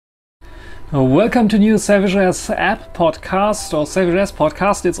Welcome to new SailfishOS app podcast or SailfishOS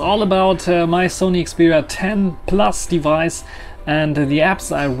podcast. It's all about my Sony Xperia 10 Plus device and the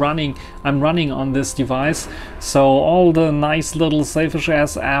apps I'm running on this device. So all the nice little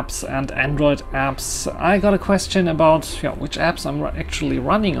SailfishOS apps and Android apps. I got a question about which apps I'm actually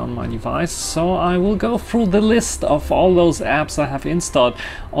running on my device. So I will go through the list of all those apps I have installed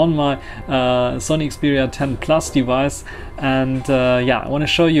on my Sony Xperia 10 Plus device. And I want to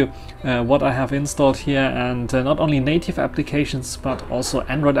show you what I have installed here, and not only native applications but also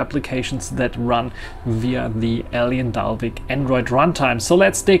Android applications that run via the Alien Dalvik Android runtime. So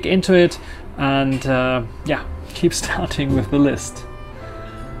let's dig into it and keep starting with the list.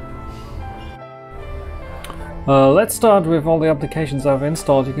 Let's start with all the applications I've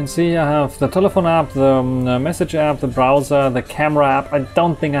installed. You can see I have the telephone app, the message app, the browser, the camera app. I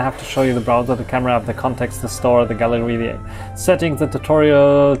don't think I have to show you the browser, the camera app, the contacts, the store, the gallery, the settings, the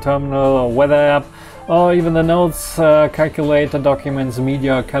tutorial, terminal, or weather app, or even the notes, calculator, documents,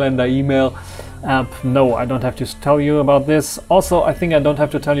 media, calendar, email app. No, I don't have to tell you about this. Also, I think I don't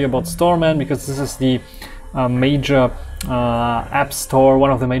have to tell you about Storeman, because this is the major app store,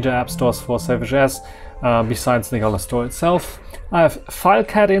 one of the major app stores for SailfishOS. Besides the Jolla store itself. I have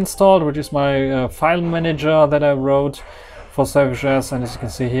Filecat installed, which is my Filemanager that I wrote for SailfishOS, and as you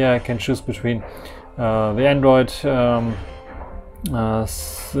can see here I can choose between the Android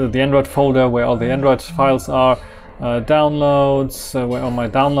folder where all the Android files are, downloads where all my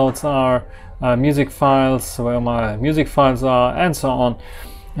downloads are, music files where all my music files are, and so on.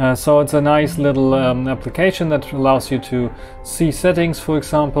 So it's a nice little application that allows you to see settings, for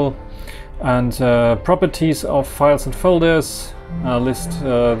example, and properties of files and folders, list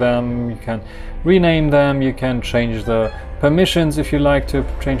them, you can rename them, you can change the permissions if you like to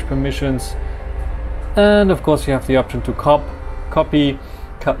change permissions, and of course you have the option to copy,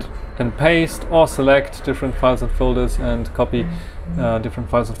 cut and paste, or select different files and folders and copy different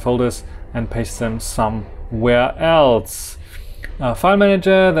files and folders and paste them somewhere else.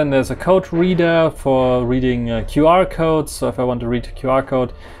 Filemanager, then there's a CodeReader for reading QR codes. So if I want to read a QR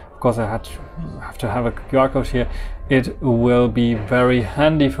code, of course I have to have a QR code here. It will be very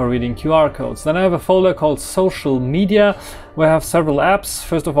handy for reading QR codes. Then I have a folder called Social Media, where I have several apps.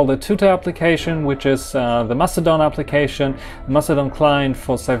 First of all, the Tutor application, which is the Mastodon application, the Mastodon client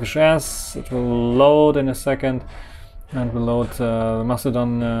for SailfishOS. It will load in a second, and will load the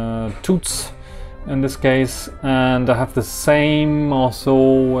Mastodon toots in this case. And I have the same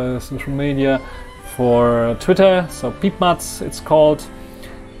also social media for Twitter, so Peepmats it's called.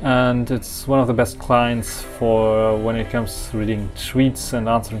 And it's one of the best clients for when it comes to reading tweets and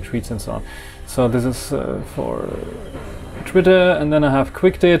answering tweets and so on. So this is for Twitter. And then I have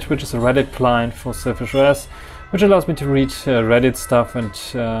QuickDit, which is a Reddit client for SailfishOS, which allows me to read Reddit stuff, and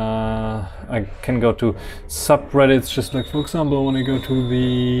I can go to subreddits, just like, for example, I want to go to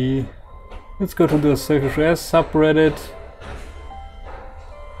the, let's go to the SailfishOS subreddit,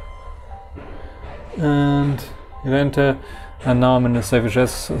 and hit enter. And now I'm in the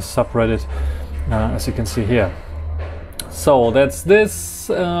SailfishOS subreddit, as you can see here. So that's this.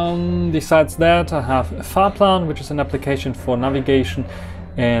 Besides that, I have Fahrplan, which is an application for navigation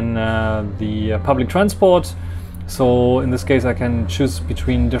in the public transport. So in this case, I can choose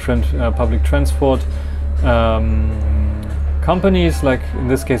between different public transport companies. Like in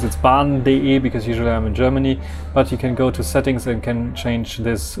this case, it's Bahn.de, because usually I'm in Germany. But you can go to settings and can change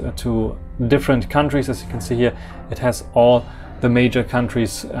this to different countries. As you can see here, it has all the major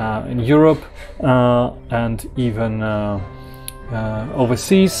countries in Europe and even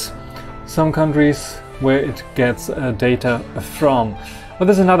overseas, some countries where it gets data from. But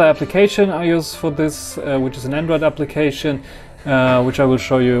there's another application I use for this, which is an Android application, which I will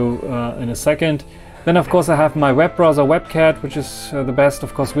show you in a second. Then of course I have my web browser Webcat, which is the best,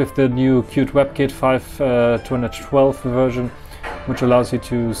 of course, with the new cute WebKit 5.212 version, which allows you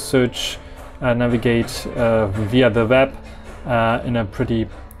to search and navigate via the web in a pretty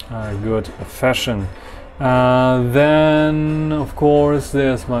good fashion. Then of course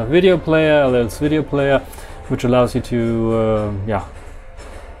there's my video player, LLs Video Player, which allows you to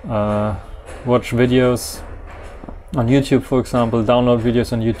watch videos on YouTube, for example, download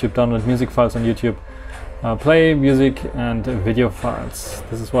videos on YouTube, download music files on YouTube, play music and video files.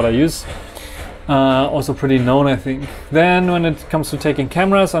 This is what I use. Also pretty known, I think. Then when it comes to taking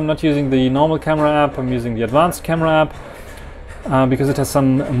cameras, I'm not using the normal camera app, I'm using the advanced camera app, because it has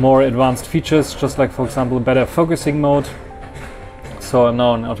some more advanced features, just like, for example, better focusing mode. So I'm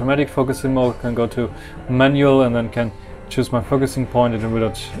now in automatic focusing mode, can go to manual and then can choose my focusing point. It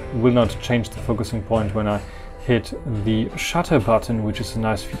will not change the focusing point when I hit the shutter button, which is a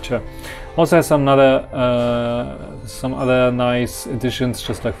nice feature. Also has some other nice additions,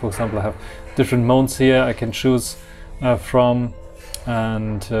 just like for example I have different modes here I can choose from,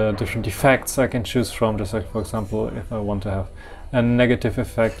 and different effects I can choose from, just like for example if I want to have a negative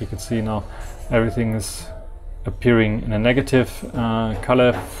effect, you can see now everything is appearing in a negative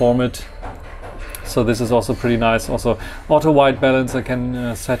color format. So this is also pretty nice. Also auto white balance I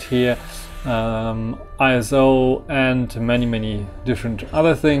can set here, ISO, and many different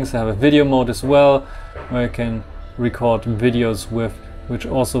other things. I have a video mode as well where I can record videos with, which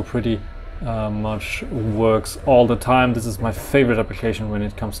also pretty much works all the time. This is my favorite application when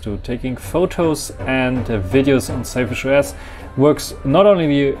it comes to taking photos and videos on SailfishOS. Works not only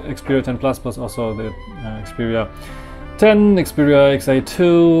the Xperia 10 Plus but also the Xperia 10, Xperia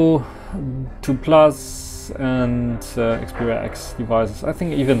XA2, 2 Plus, and Xperia X devices. I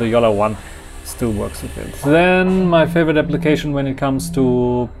think even the Jolla one still works a bit. Then my favorite application when it comes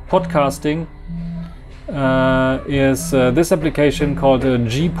to podcasting is this application called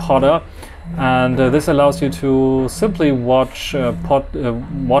GPodder, and this allows you to simply download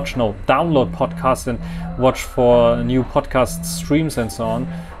podcasts and watch for new podcast streams and so on,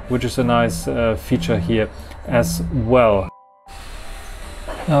 which is a nice feature here as well.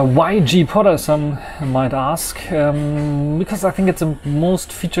 Why GPodder, some might ask? Because I think it's the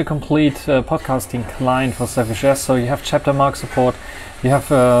most feature-complete podcasting client for SailfishOS. So you have chapter mark support, you have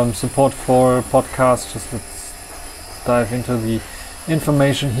support for podcasts. Just let's dive into the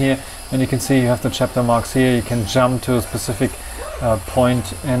information here, and you can see you have the chapter marks here. You can jump to a specific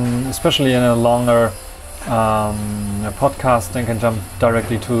point, and especially in a longer podcast, and can jump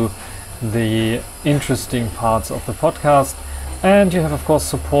directly to the interesting parts of the podcast. And you have of course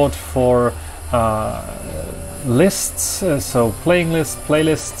support for lists, so playing lists,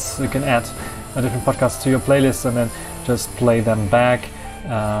 playlists. You can add different podcasts to your playlist and then just play them back,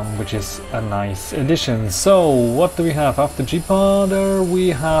 which is a nice addition. So what do we have after GPodder? We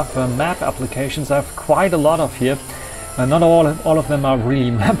have Mapp applications. I have quite a lot of here. Not all of them are really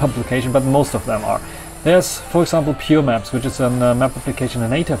Mapp application, but most of them are. There's, for example, Pure Maps, which is a map application, a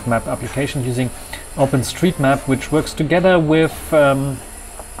native map application using OpenStreetMap, which works together with the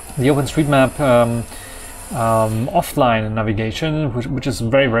OpenStreetMap offline navigation, which is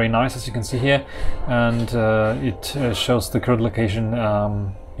very nice, as you can see here. And it shows the current location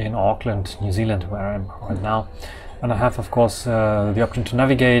in Auckland, New Zealand, where I am right now. And I have, of course, the option to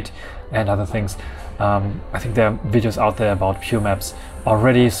navigate and other things. I think there are videos out there about Pure Maps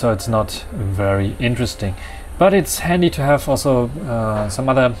already, so it's not very interesting. But it's handy to have also some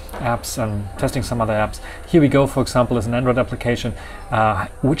other apps and testing some other apps. Here we go, for example, is an Android application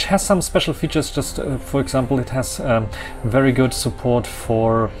which has some special features. Just for example, it has very good support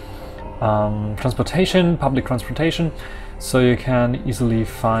for transportation, public transportation, so you can easily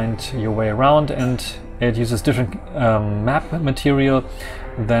find your way around, and it uses different map material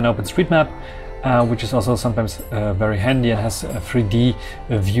than OpenStreetMap. Which is also sometimes very handy and has a 3D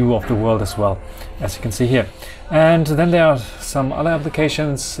view of the world as well, as you can see here. And then there are some other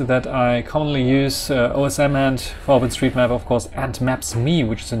applications that I commonly use, OSM and for OpenStreetMap, of course, and Maps.me,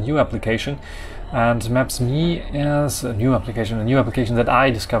 which is a new application. And Maps.me is a new application that I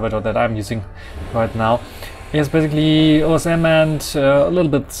discovered, or that I'm using right now. It's basically OSM and a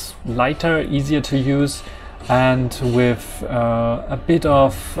little bit lighter, easier to use, and with a bit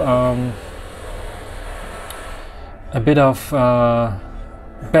of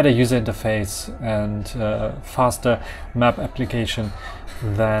better user interface and faster map application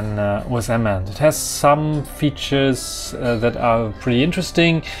than OSM. And it has some features that are pretty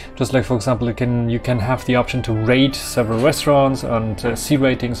interesting, just like for example you can have the option to rate several restaurants and see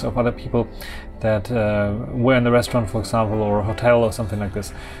ratings of other people that were in the restaurant, for example, or a hotel or something like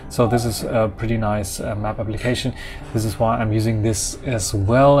this. So this is a pretty nice map application. This is why I'm using this as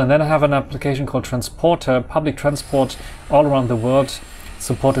well. And then I have an application called Transporter, public transport all around the world,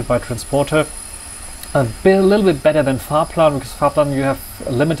 supported by Transporter. A little bit better than Fahrplan, because Fahrplan you have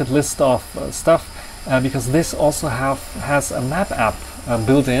a limited list of stuff, because this also has a map app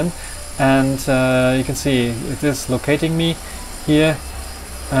built in, and you can see it is locating me here,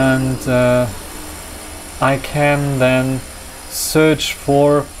 and I can then search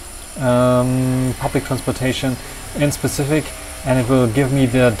for public transportation in specific, and it will give me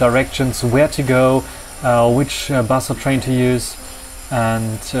the directions where to go, which bus or train to use,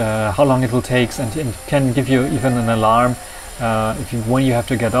 and how long it will take, and it can give you even an alarm when you have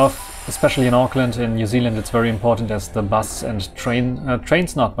to get off. Especially in Auckland, in New Zealand, it's very important, as the bus and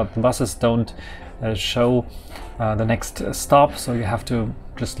trains not, but the buses don't show the next stop, so you have to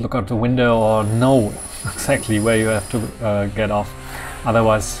just look out the window or know exactly where you have to get off.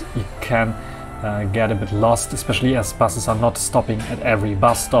 Otherwise you can get a bit lost, especially as buses are not stopping at every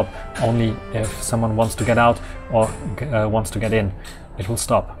bus stop. Only if someone wants to get out or wants to get in, it will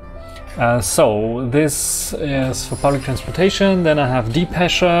stop. So this is for public transportation. Then I have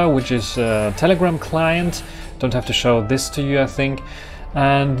Depecher, which is a Telegram client. Don't have to show this to you, I think.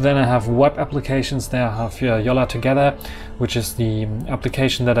 And then I have web applications. There I have Jolla Together, which is the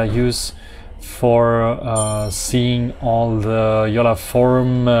application that I use for seeing all the Jolla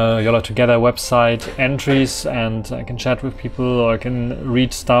forum, Jolla Together website entries, and I can chat with people, or I can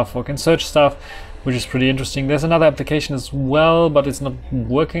read stuff, or I can search stuff, which is pretty interesting. There's another application as well, but it's not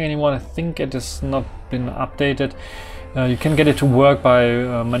working anymore. I think it has not been updated. You can get it to work by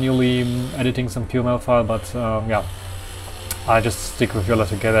manually editing some QML file, but yeah, I just stick with Jolla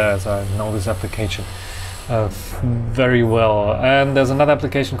Together as I know this application very well. And there's another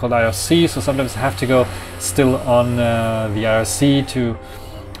application called IRC, so sometimes I have to go still on the IRC to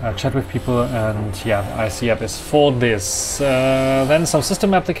chat with people, and yeah, the IRC app is for this. Then some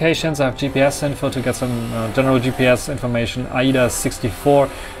system applications. I have GPS info to get some general GPS information. AIDA64,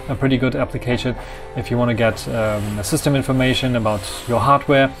 a pretty good application if you want to get system information about your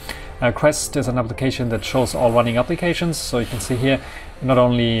hardware. Crest is an application that shows all running applications, so you can see here not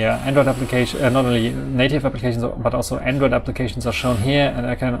only Android application, not only native applications, but also Android applications are shown here, and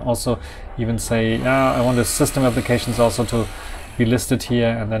I can also even say, I want the system applications also to be listed here,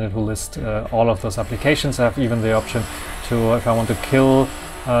 and then it will list all of those applications. I have even the option to, if I want to kill,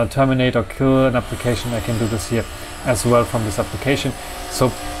 terminate or kill an application, I can do this here as well from this application.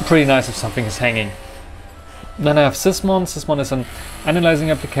 So pretty nice if something is hanging. Then I have Sysmon. Sysmon is an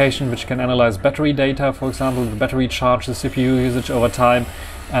analyzing application which can analyze battery data, for example, the battery charge, the CPU usage over time,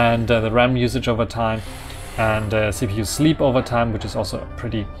 and the RAM usage over time, and CPU sleep over time, which is also a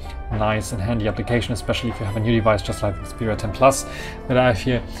pretty nice and handy application, especially if you have a new device just like the Xperia 10 Plus that I have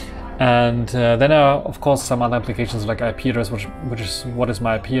here. And then there are of course some other applications like IP address, which is what is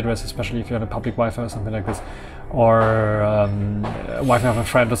my IP address, especially if you're on a public Wi-Fi or something like this, or Wi-Fi of a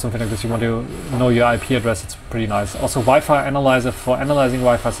friend or something like this. You want to know your IP address, it's pretty nice. Also Wi-Fi analyzer for analyzing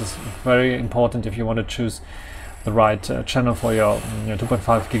Wi-Fi is very important if you want to choose the right channel for your 2.5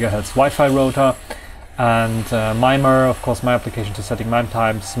 GHz Wi-Fi router. And Mimer, of course, my application to setting mime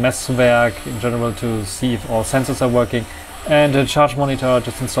times, Messwerk in general to see if all sensors are working, and a charge monitor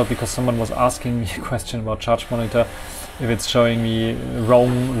just installed because someone was asking me a question about charge monitor, if it's showing me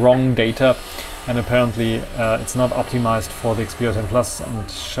wrong data, and apparently it's not optimized for the Xperia 10 Plus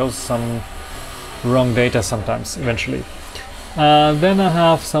and shows some wrong data sometimes eventually. Then I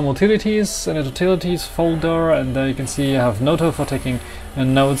have some utilities in a utilities folder, and there you can see I have Noto for taking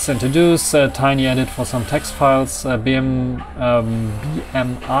notes and to-dos, Tiny Edit for some text files, BMI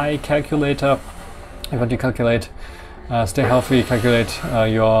calculator if you want to calculate, stay healthy, calculate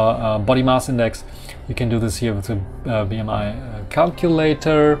your body mass index. You can do this here with the BMI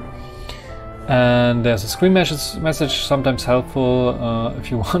calculator. And there's a screen message, sometimes helpful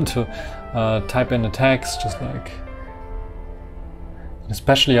if you want to type in a text, just like,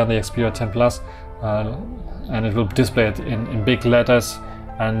 especially on the Xperia 10 Plus, and it will display it in big letters,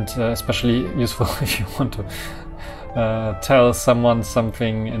 and especially useful if you want to tell someone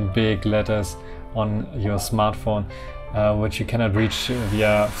something in big letters on your smartphone, which you cannot reach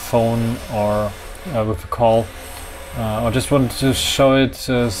via phone or with a call. I just wanted to show it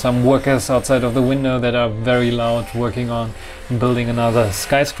to some workers outside of the window that are very loud, working on building another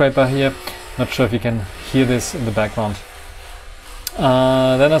skyscraper here. Not sure if you can hear this in the background.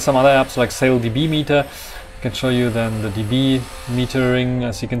 Then are some other apps like Sail DB Meter. I can show you then the DB metering.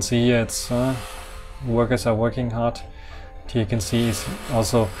 As you can see here, it's workers are working hard. Here you can see it's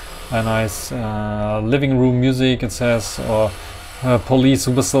also a nice living room music, it says, or police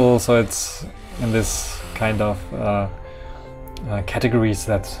whistle. So it's in this kind of categories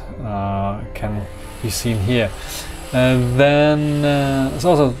that can be seen here. Then it's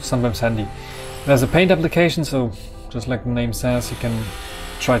also sometimes handy. There's a paint application, so just like the name says, you can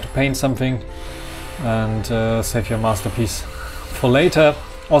try to paint something and save your masterpiece for later.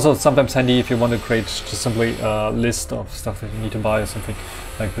 Also sometimes handy if you want to create just simply a list of stuff that you need to buy or something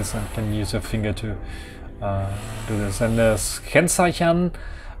like this, and can use your finger to do this. And there's Kennzeichen,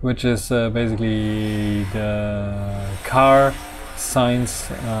 which is basically the car signs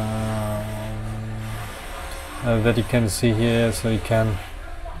that you can see here. So you can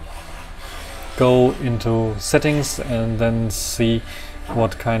go into settings and then see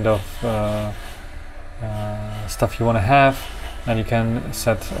what kind of stuff you want to have, and you can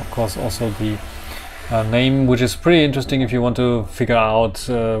set, of course, also the name, which is pretty interesting if you want to figure out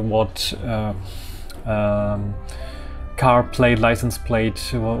what car plate, license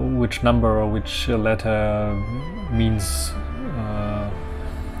plate, which number or which letter means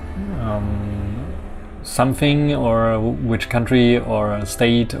something, or which country or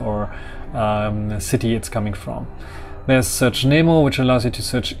state or city it's coming from. There's Search Nemo, which allows you to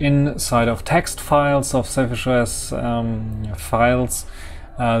search inside of text files of SailfishOS files.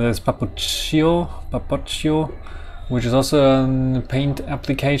 There's Papocchio, which is also a paint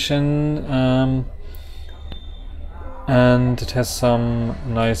application, and it has some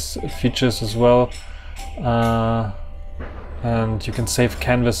nice features as well. And you can save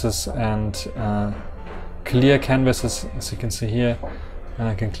canvases and clear canvases, as you can see here. And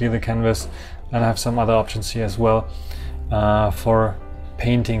I can clear the canvas, and I have some other options here as well for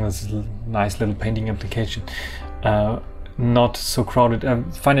painting. This is a nice little painting application. Not so crowded. I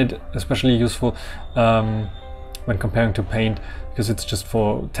find it especially useful when comparing to Paint, because it's just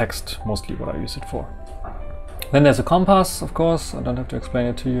for text mostly what I use it for. Then there's a compass, of course. I don't have to explain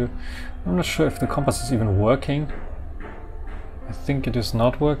it to you. I'm not sure if the compass is even working. I think it is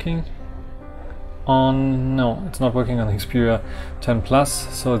not working. No, it's not working on the Xperia 10 Plus,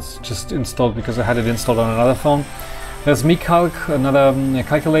 so it's just installed because I had it installed on another phone. There's MeCalc, another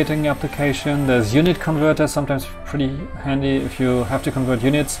calculating application. There's Unit Converter, sometimes pretty handy if you have to convert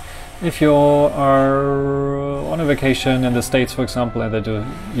units. If you are on a vacation in the States, for example, and they do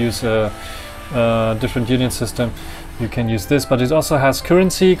use a different unit system, you can use this. But it also has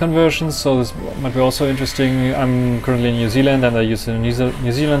currency conversions, so this might be also interesting. I'm currently in New Zealand, and I use a New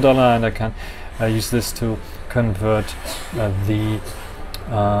Zealand dollar, and I can use this to convert the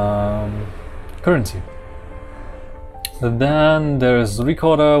currency. Then there's the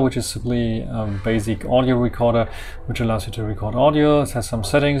recorder, which is simply a basic audio recorder, which allows you to record audio. It has some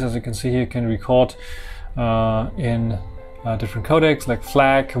settings, as you can see here. You can record in different codecs like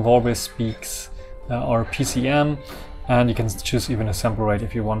FLAC, Vorbis, Speaks, or PCM, and you can choose even a sample rate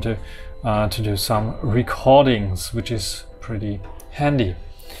if you want to do some recordings, which is pretty handy.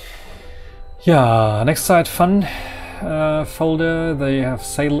 Yeah, next site, fun folder. They have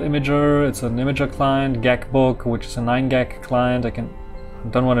SailImager. It's an imager client. Gagbook, which is a 9gag client.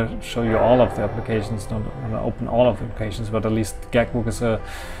 Don't want to show you all of the applications. Don't want to open all of the applications, but at least Gagbook is a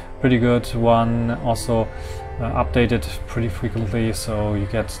pretty good one. Also updated pretty frequently, so you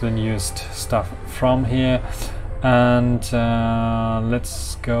get the newest stuff from here. And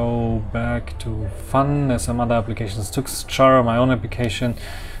let's go back to fun. There's some other applications. Tuxchar, my own application.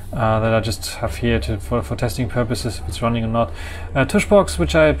 That I just have here for testing purposes, if it's running or not. Tushbox,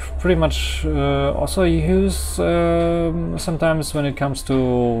 which I pretty much also use sometimes when it comes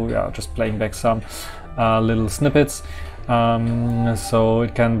to just playing back some little snippets. So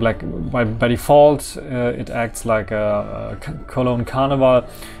it can, by default, it acts like a Cologne Carnival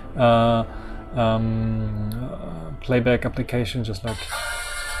playback application, just like.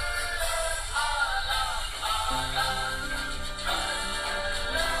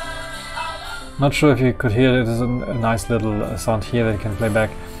 Not sure if you could hear it. There's a nice little sound here that you can play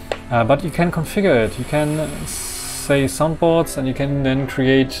back, but you can configure it. You can say soundboards, and you can then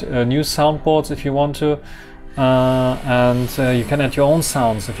create new soundboards if you want to, and you can add your own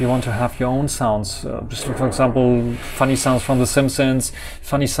sounds if you want to have your own sounds. Just for example, funny sounds from The Simpsons,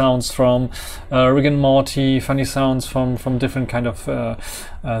 funny sounds from Rick and Morty, funny sounds from different kind of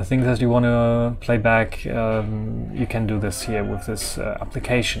things that you want to play back. You can do this here with this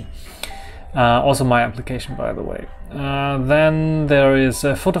application. Also my application, by the way. Then there is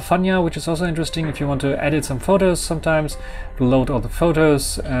Fotofania, which is also interesting if you want to edit some photos sometimes, load all the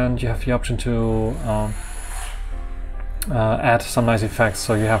photos, and you have the option to add some nice effects.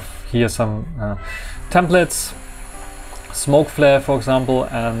 So you have here some templates, smoke flare, for example,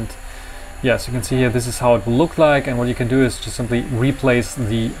 and yes, you can see here this is how it will look like, and what you can do is just simply replace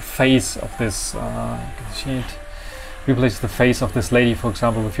the face of this replace the face of this lady, for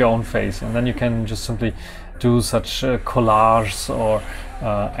example, with your own face, and then you can just simply do such collages or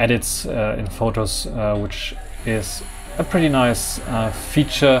edits in photos, which is a pretty nice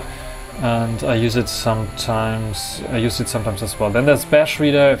feature, and I use it sometimes. As well. Then there's Bash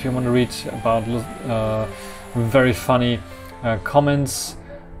Reader if you want to read about very funny comments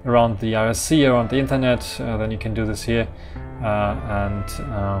around the IRC, around the internet. Then you can do this here, and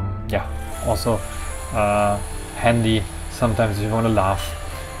yeah, also handy sometimes if you want to laugh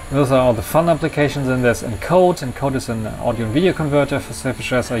Those are all the fun applications. And there's Encode. Encode is an audio and video converter for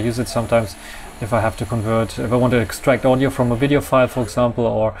SailfishOS. I use it sometimes if I have to convert, if I want to extract audio from a video file, for example,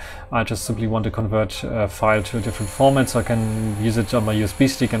 or I just simply want to convert a file to a different format. So I can use it on my USB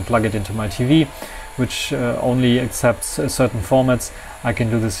stick and plug it into my TV, which only accepts certain formats. I can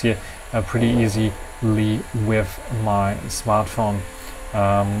do this here pretty easily with my smartphone.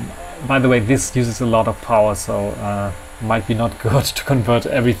 By the way, this uses a lot of power, so might be not good to convert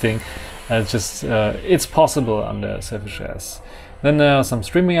everything. It's possible under SailfishOS. Then there are some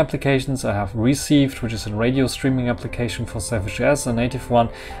streaming applications. I have Received, which is a radio streaming application for SailfishOS, a native one.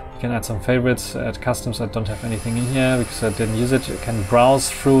 You can add some favorites, add customs. I don't have anything in here because I didn't use it. I can browse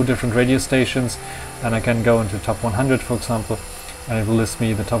through different radio stations, and I can go into top 100, for example, and it will list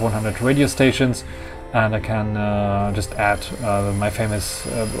me the top 100 radio stations. And I can just add my famous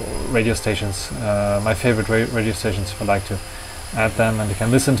radio stations, my favorite radio stations if I like to add them, and you can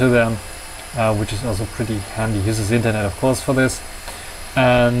listen to them, which is also pretty handy. Uses the internet, of course, for this.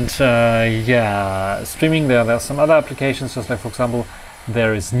 And yeah, streaming, there are some other applications, just like, for example,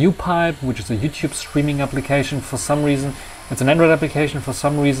 there is NewPipe, which is a YouTube streaming application. For some reason, it's an Android application. For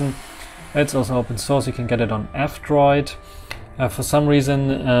some reason, it's also open source. You can get it on F-Droid. For some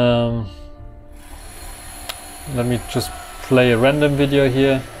reason, let me just play a random video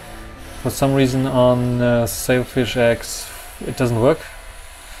here. For some reason on SailfishOS it doesn't work.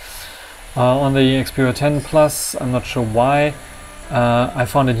 On the Xperia 10 Plus, I'm not sure why. I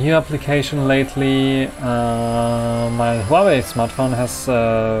found a new application lately. My Huawei smartphone has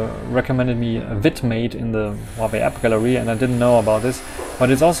recommended me a VidMate in the Huawei app gallery, and I didn't know about this,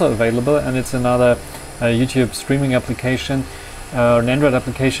 but it's also available, and it's another YouTube streaming application, an Android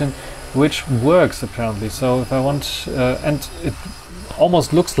application, which works apparently. So if I want, and it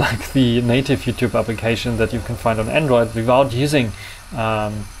almost looks like the native YouTube application that you can find on Android without using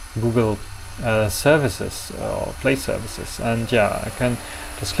Google services or Play services. And yeah, I can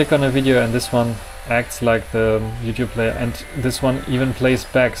just click on a video, and this one acts like the YouTube player, and this one even plays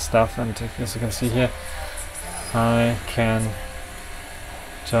back stuff. And as you can see here, I can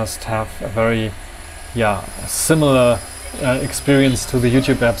just have a very similar experience to the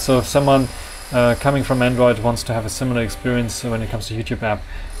YouTube app. So if someone coming from Android wants to have a similar experience when it comes to YouTube app,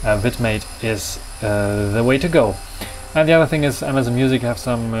 VidMate is the way to go. And the other thing is Amazon Music. I have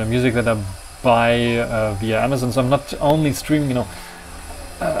some music that I buy via Amazon, so I'm not only streaming,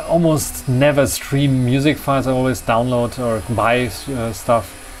 almost never stream music files. I always download or buy stuff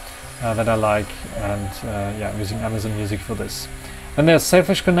that I like, and yeah, I'm using Amazon Music for this. Then there's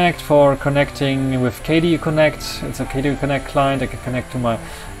SailfishConnect for connecting with KDEConnect. It's a KDEConnect client. I can connect to my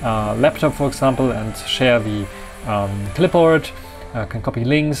laptop, for example, and share the clipboard. Can copy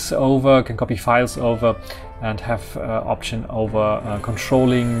links over, can copy files over, and have option over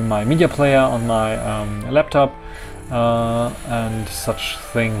controlling my media player on my laptop and such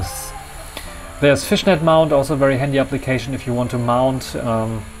things. There's FishNetMount, also a very handy application if you want to mount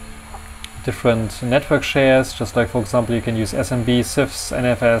different network shares. Just like, for example, you can use SMB, CIFS,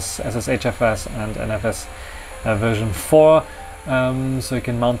 NFS, SSHFS, and NFS version 4. So you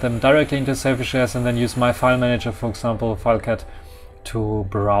can mount them directly into SailfishOS and then use my Filemanager, for example, Filecat, to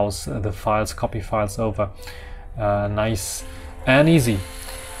browse the files, copy files over. Nice and easy.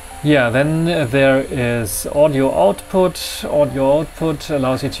 Yeah, then there is audio output. Audio output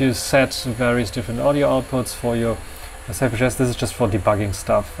allows you to set various different audio outputs for your SailfishOS. This is just for debugging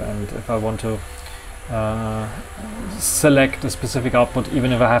stuff, and if I want to select a specific output,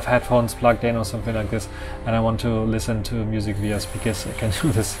 even if I have headphones plugged in or something like this, and I want to listen to music via speakers, I can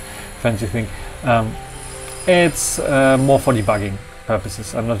do this fancy thing. It's more for debugging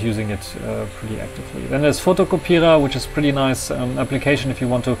purposes. I'm not using it pretty actively. Then there's Fotokopierer, which is pretty nice application if you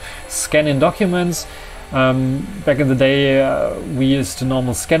want to scan in documents. Back in the day we used the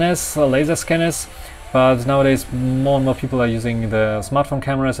normal scanners, laser scanners, but nowadays more and more people are using the smartphone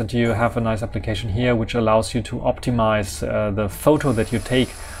cameras, and you have a nice application here which allows you to optimize the photo that you take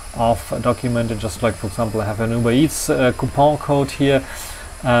of a document. And just like, for example, I have an Uber Eats coupon code here,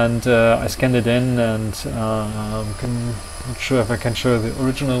 and I scanned it in, and not sure if I can show the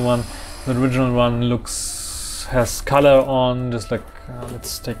original one. The original one has color on, just like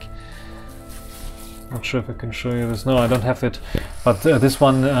let's take. Not sure if I can show you this. No, I don't have it. But this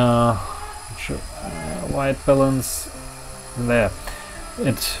one, white balance there.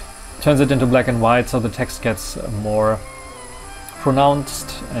 It turns it into black and white, so the text gets more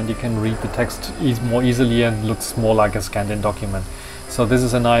pronounced, and you can read the text more easily, and looks more like a scanned-in document. So this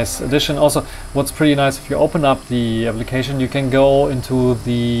is a nice addition. Also, what's pretty nice, if you open up the application, you can go into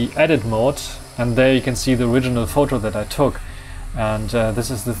the edit mode, and there you can see the original photo that I took. And this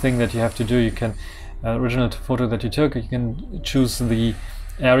is the thing that you have to do. You can original photo that you took, you can choose the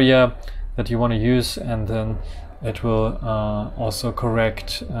area that you want to use, and then it will also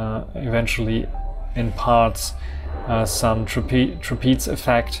correct eventually in parts some trapeze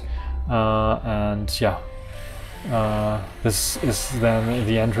effect, and yeah, this is then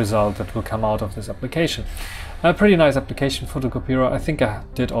the end result that will come out of this application. A pretty nice application, Fotokopierer. I think I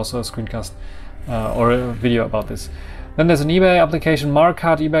did also a screencast or a video about this. Then there's an eBay application,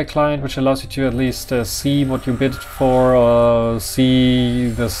 Markat eBay client, which allows you to at least see what you bid for, see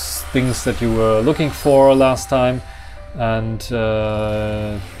the things that you were looking for last time. And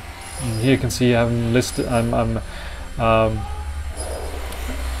here you can see I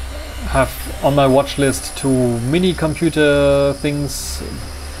have on my watch list 2 mini computer things.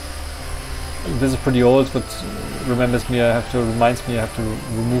 This is pretty old, but reminds me I have to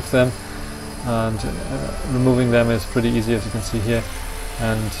remove them. And removing them is pretty easy, as you can see here,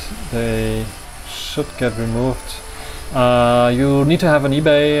 and they should get removed. You need to have an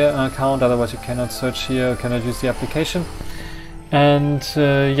eBay account, otherwise you cannot search here, cannot use the application. And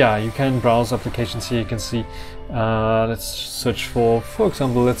yeah, you can browse applications here. You can see, let's search for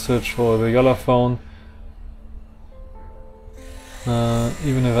example, let's search for the Jolla phone.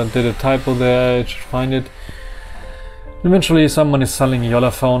 Even if I did a typo there, it should find it. Eventually someone is selling a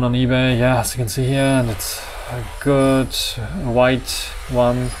Jolla phone on eBay, yeah, as you can see here, and it's a good white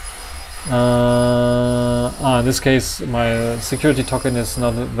one. In this case my security token is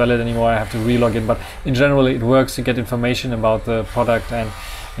not valid anymore, I have to re-log in, but in general it works. You get information about the product, and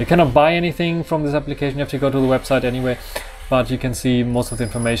you cannot buy anything from this application, you have to go to the website anyway, but you can see most of the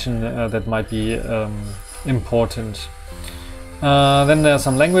information that might be important. Then there are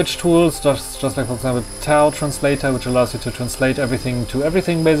some language tools, just like for example Tao Translator, which allows you to translate everything to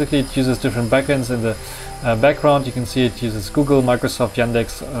everything. Basically it uses different backends in the background. You can see it uses Google, Microsoft,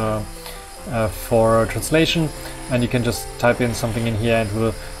 Yandex for translation, and you can just type in something in here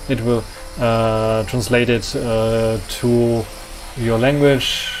and it will translate it to your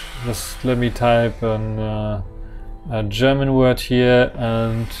language. Just let me type a German word here,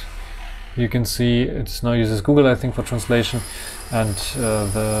 and you can see it now uses Google, I think, for translation, and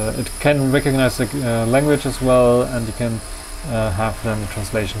it can recognize the language as well, and you can have then the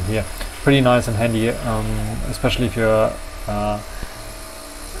translation here. Pretty nice and handy, especially if you're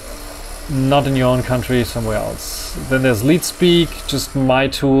not in your own country, somewhere else. Then there's LeetSpeak, just my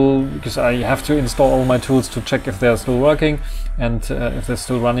tool, because I have to install all my tools to check if they're still working and if they're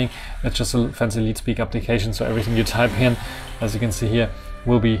still running. It's just a fancy LeetSpeak application, so everything you type in, as you can see here,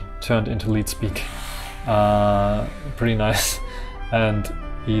 will be turned into LeetSpeak. Pretty nice and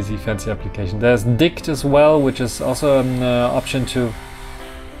easy, fancy application. There's Dict as well, which is also an option to,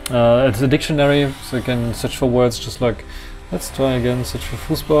 it's a dictionary, so you can search for words, just like, let's try again, search for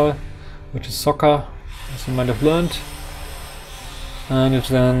Fußball, which is soccer, as you might have learned. And it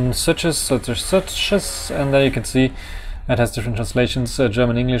then searches, so there's searches, and there you can see it has different translations,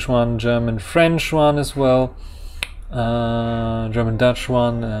 German English one, German French one as well, German Dutch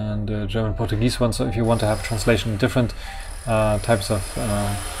one, and German Portuguese one. So if you want to have translation, different types of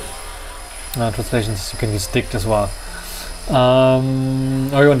translations, you can use Dict as well.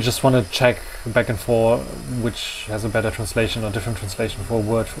 Or you just want to check back and forth which has a better translation or different translation for a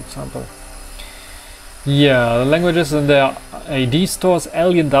word, for example. Yeah, the languages, and there are AD stores,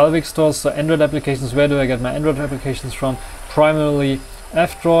 Alien Dalvik stores, so Android applications. Where do I get my Android applications from? Primarily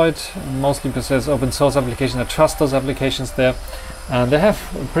F-Droid, mostly because there's open source applications. I trust those applications there, and they have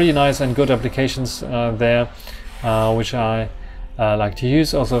pretty nice and good applications there, which I like to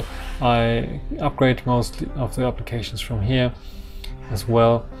use. Also, I upgrade most of the applications from here as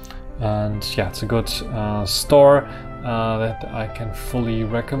well, and yeah, it's a good store that I can fully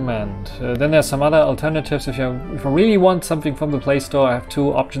recommend. Then there's some other alternatives. If you really want something from the Play Store, I have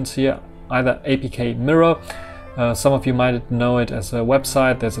 2 options here. Either APK Mirror, some of you might know it as a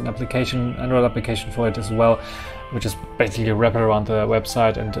website. There's an application, Android application for it as well, which is basically a wrapper around the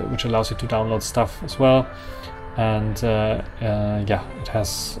website, and which allows you to download stuff as well. And yeah, it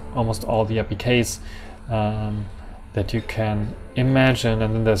has almost all the APKs that you can imagine.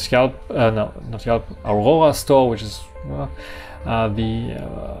 And then there's Yelp, no, not Yelp, Aurora Store, which is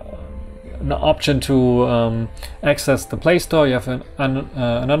an option to access the Play Store. You have an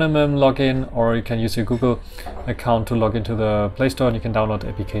anonymous login, or you can use your Google account to log into the Play Store, and you can download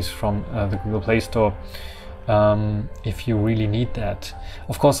APKs from the Google Play Store if you really need that.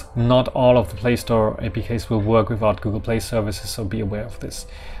 Of course, not all of the Play Store APKs will work without Google Play services, so be aware of this.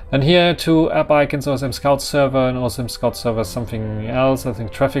 And here two app icons, OSM Scout Server and OSM Scout Server something else, I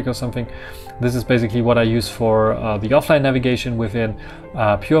think traffic or something. This is basically what I use for the offline navigation within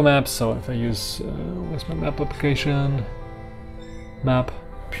Pure Maps. So if I use, where's my map application? Map,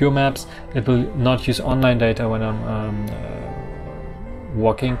 Pure Maps, it will not use online data when I'm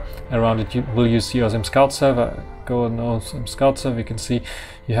walking around it. You will use the OSM Scout Server. Go on OSM Scout Server, you can see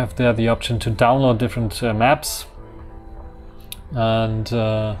you have there the option to download different maps. And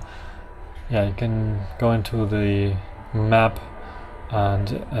yeah, you can go into the map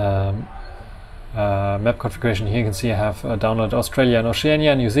and map configuration. Here you can see I have downloaded Australia and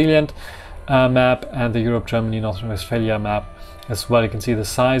Oceania, New Zealand map, and the Europe, Germany, North Rhine-Westphalia map as well. You can see the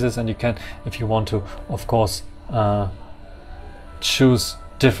sizes, and you can, if you want to, of course, choose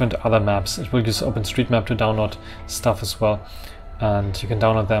different other maps. It will use OpenStreetMap to download stuff as well, and you can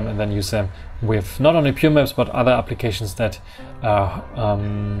download them and then use them with not only Pure Maps but other applications that are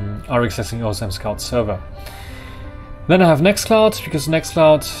accessing OSM Scout Server. Then I have Nextcloud, because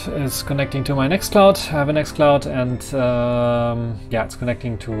Nextcloud is connecting to my Nextcloud. I have a Nextcloud, and yeah, it's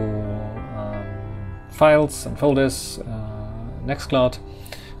connecting to files and folders, Nextcloud,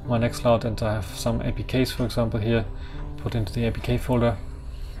 my Nextcloud, and I have some APKs, for example, here put into the APK folder.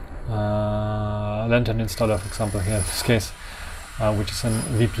 Lantern installer, for example, here in this case, which is a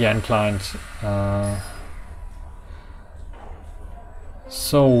VPN client.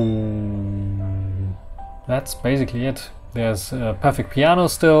 So that's basically it. There's Perfect Piano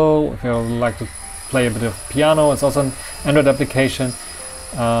still, if you like to play a bit of piano. It's also an Android application.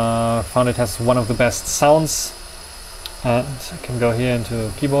 Found it has one of the best sounds. And I can go here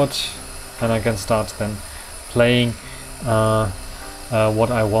into keyboard and I can start then playing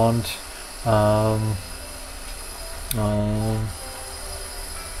what I want.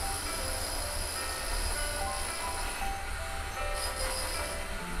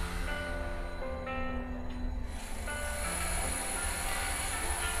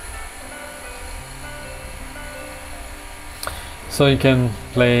 So you can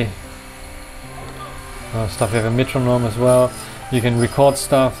play stuff. You have a metronome as well. You can record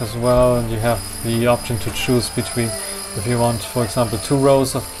stuff as well, and you have the option to choose between, if you want, for example, 2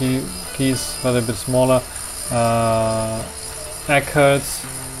 rows of keys, but a bit smaller, Encode,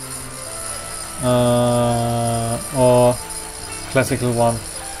 or classical one,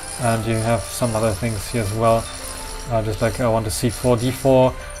 and you have some other things here as well, just like I want to see C4,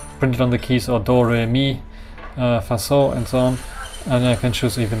 D4 printed on the keys, or Do, Re, Mi, Fa, So, and so on. And I can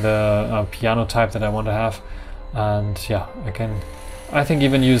choose even the piano type that I want to have, and yeah, I think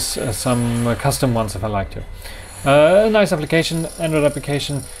even use some custom ones if I like to. A nice application, Android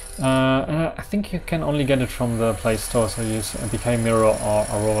application, and I think you can only get it from the Play Store, so use APK Mirror or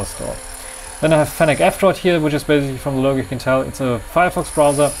Aurora Store. Then I have Fennect F-Droid here, which is basically, from the logo you can tell it's a Firefox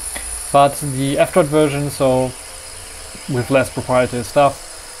browser, but the F-Droid version, so with less proprietary stuff,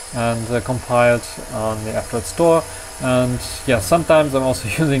 and compiled on the F-Droid store. And yeah, sometimes I'm also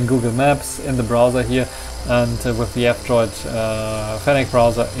using Google Maps in the browser here, and with the F-Droid Fennect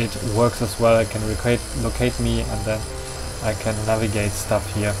browser it works as well. I can locate me, and then I can navigate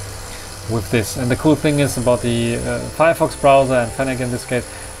stuff here with this. And the cool thing is about the Firefox browser, and Fennect in this case,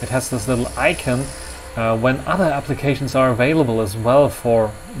 it has this little icon when other applications are available as well for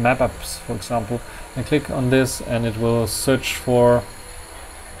Mapp Apps, for example. I click on this and it will search for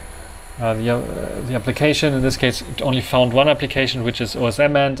the application. In this case it only found one application, which is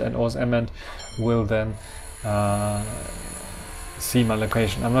OSM, and OSM will then see my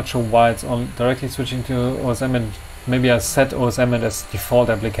location. I'm not sure why it's directly switching to OSM. Maybe I set OSM as default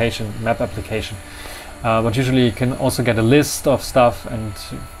application, map application. But usually you can also get a list of stuff, and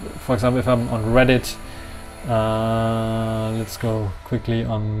for example if I'm on Reddit, let's go quickly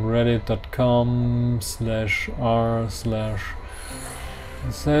on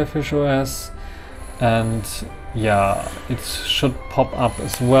reddit.com/r/SailfishOS, and yeah, it should pop up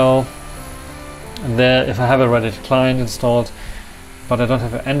as well there if I have a Reddit client installed, but I don't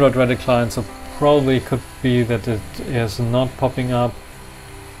have an Android Reddit client, so probably could be that it is not popping up.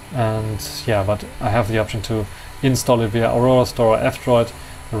 And yeah, but I have the option to install it via Aurora Store or F-Droid,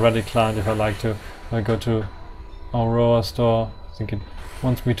 the Reddit client, if I like to. I go to Aurora Store, I think it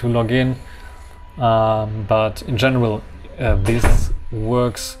wants me to log in, but in general this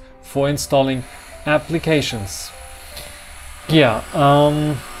works for installing applications. Yeah,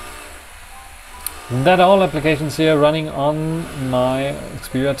 that are all applications here running on my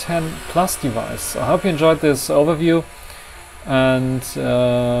Xperia 10 Plus device. I hope you enjoyed this overview. and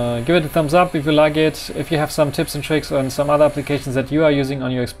give it a thumbs up if you like it. If you have some tips and tricks on some other applications that you are using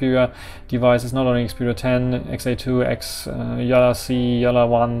on your Xperia devices, not only Xperia 10, XA2, X, Jolla C, Jolla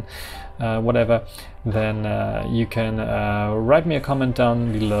 1, whatever, then you can write me a comment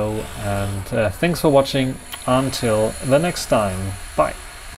down below. And thanks for watching. Until the next time. Bye.